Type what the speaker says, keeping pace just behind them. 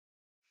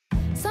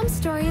Some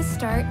stories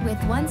start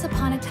with once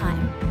upon a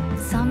time.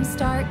 Some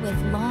start with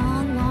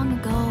long, long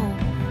ago.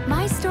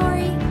 My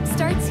story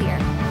starts here.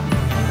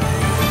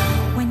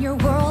 When your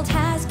world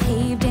has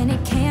caved and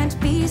it can't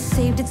be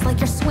saved, it's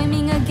like you're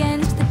swimming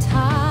against the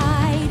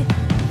tide.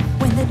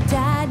 When the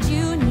dad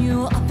you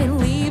knew up and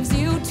leaves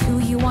you too,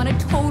 you want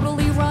to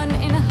totally run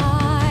and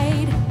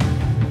hide.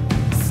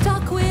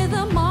 Stuck with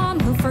a mom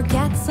who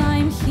forgets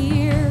I'm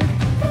here.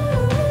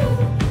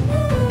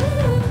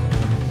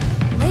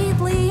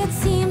 Lately it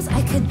seems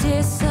I could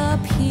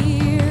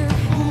disappear.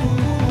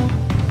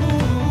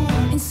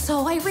 And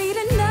so I read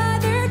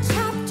another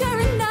chapter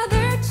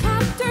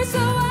so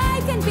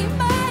I can be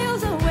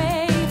miles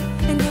away.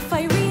 And if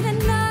I read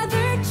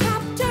another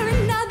chapter,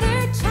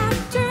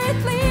 at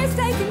least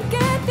I can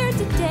get there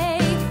today.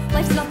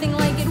 Life's nothing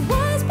like it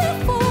was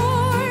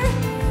before,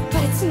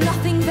 but it's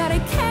nothing that I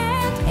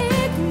can't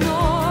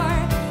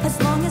ignore. As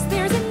long as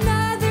there's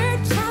another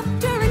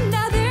chapter,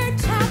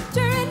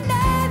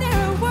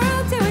 another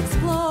world to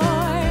explore.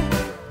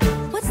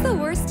 What's the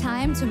worst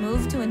time to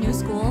move to a new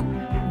school?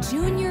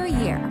 Junior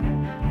year.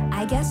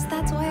 I guess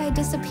that's why I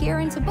disappear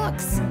into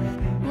books.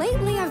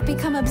 Lately, I've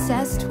become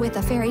obsessed with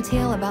a fairy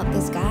tale about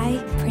this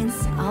guy,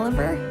 Prince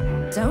Oliver.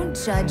 Don't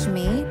judge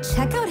me.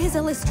 Check out his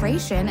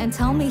illustration and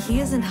tell me he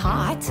isn't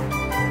hot.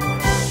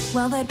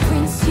 Well, that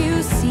prince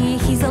you see,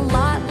 he's a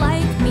lot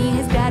like me.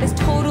 His dad is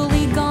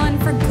totally gone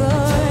for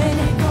good.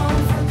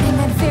 In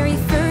that very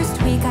first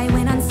week, I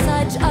went on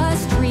such a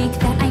streak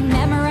that I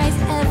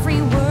memorized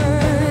every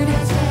word.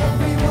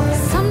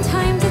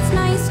 Sometimes it's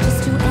nice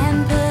just to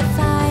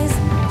empathize.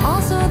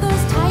 Also,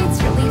 those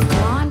tights really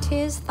flaunt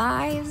his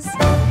thighs.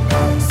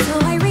 So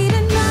I read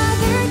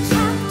another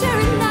chapter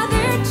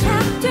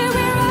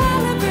where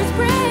Oliver's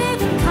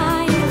brave and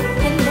kind.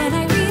 And then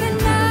I read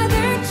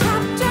another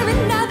chapter.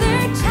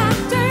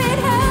 It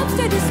helps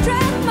to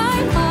distract my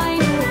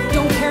mind.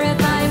 Don't care if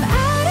I'm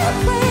out of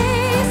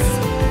place.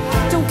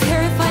 Don't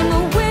care if I'm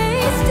a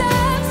waste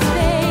of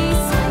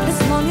space. As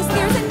long as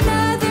there's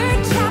another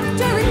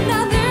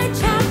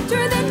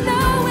chapter, then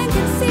no one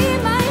can see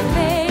my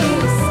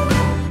face.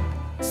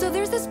 So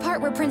there's this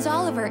part where Prince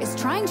Oliver is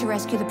trying to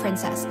rescue the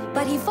princess,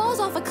 but he falls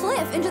off a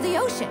cliff into the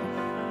ocean.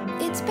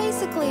 It's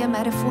basically a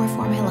metaphor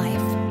for my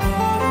life.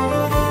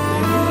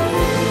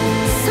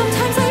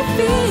 Sometimes I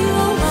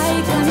feel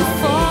like I'm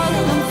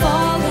falling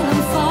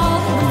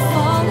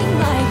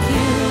like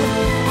you.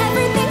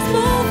 Everything's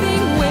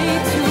moving way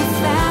too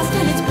fast,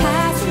 and it's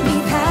passing me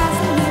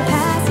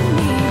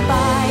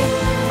by.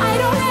 I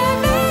don't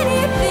have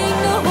anything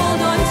to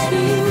hold on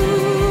to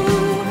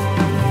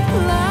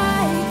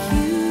like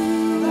you.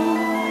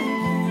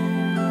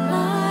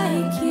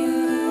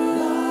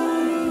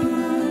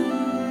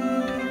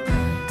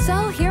 So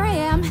here I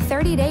am,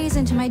 30 days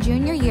into my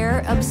junior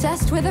year,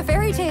 obsessed with a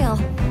fairy tale.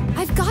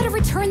 I've got to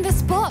return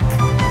this book.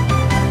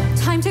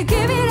 Time to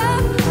give it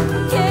up,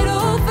 get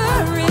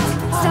over it,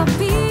 stop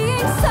being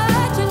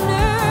such a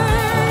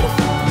nerd.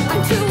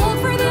 I'm too old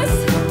for this,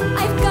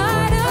 I've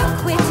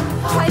gotta quit,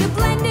 try to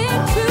blend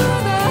into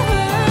the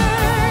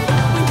herd.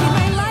 When did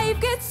my life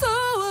get so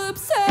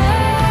absurd?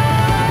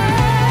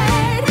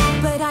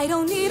 But I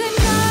don't need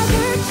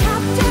another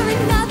chapter,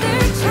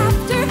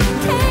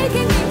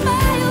 taking me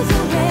miles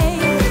away.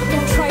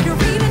 Don't try to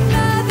read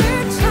another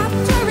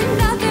chapter,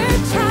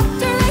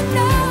 I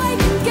know I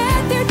can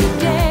get there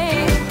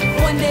today.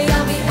 One day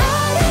I'll be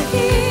out of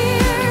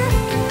here.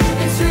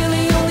 It's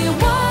really only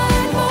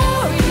one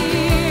more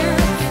year.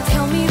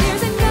 Tell me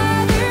there's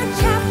another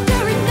chapter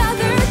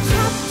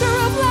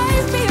of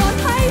life beyond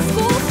high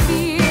school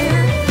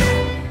sphere.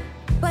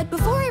 But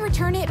before I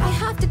return it, I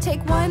have to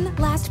take one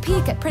last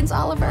peek at Prince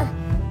Oliver.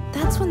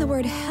 That's when the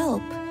word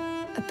help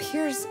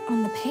appears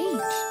on the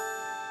page.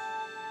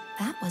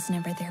 That was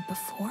never there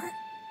before.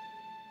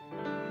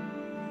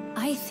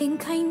 I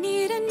think I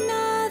need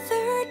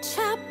another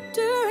chapter.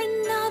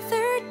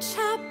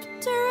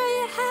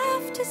 I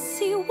have to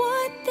see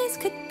what this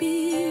could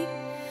be.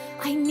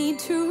 I need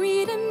to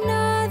read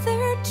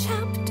another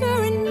chapter.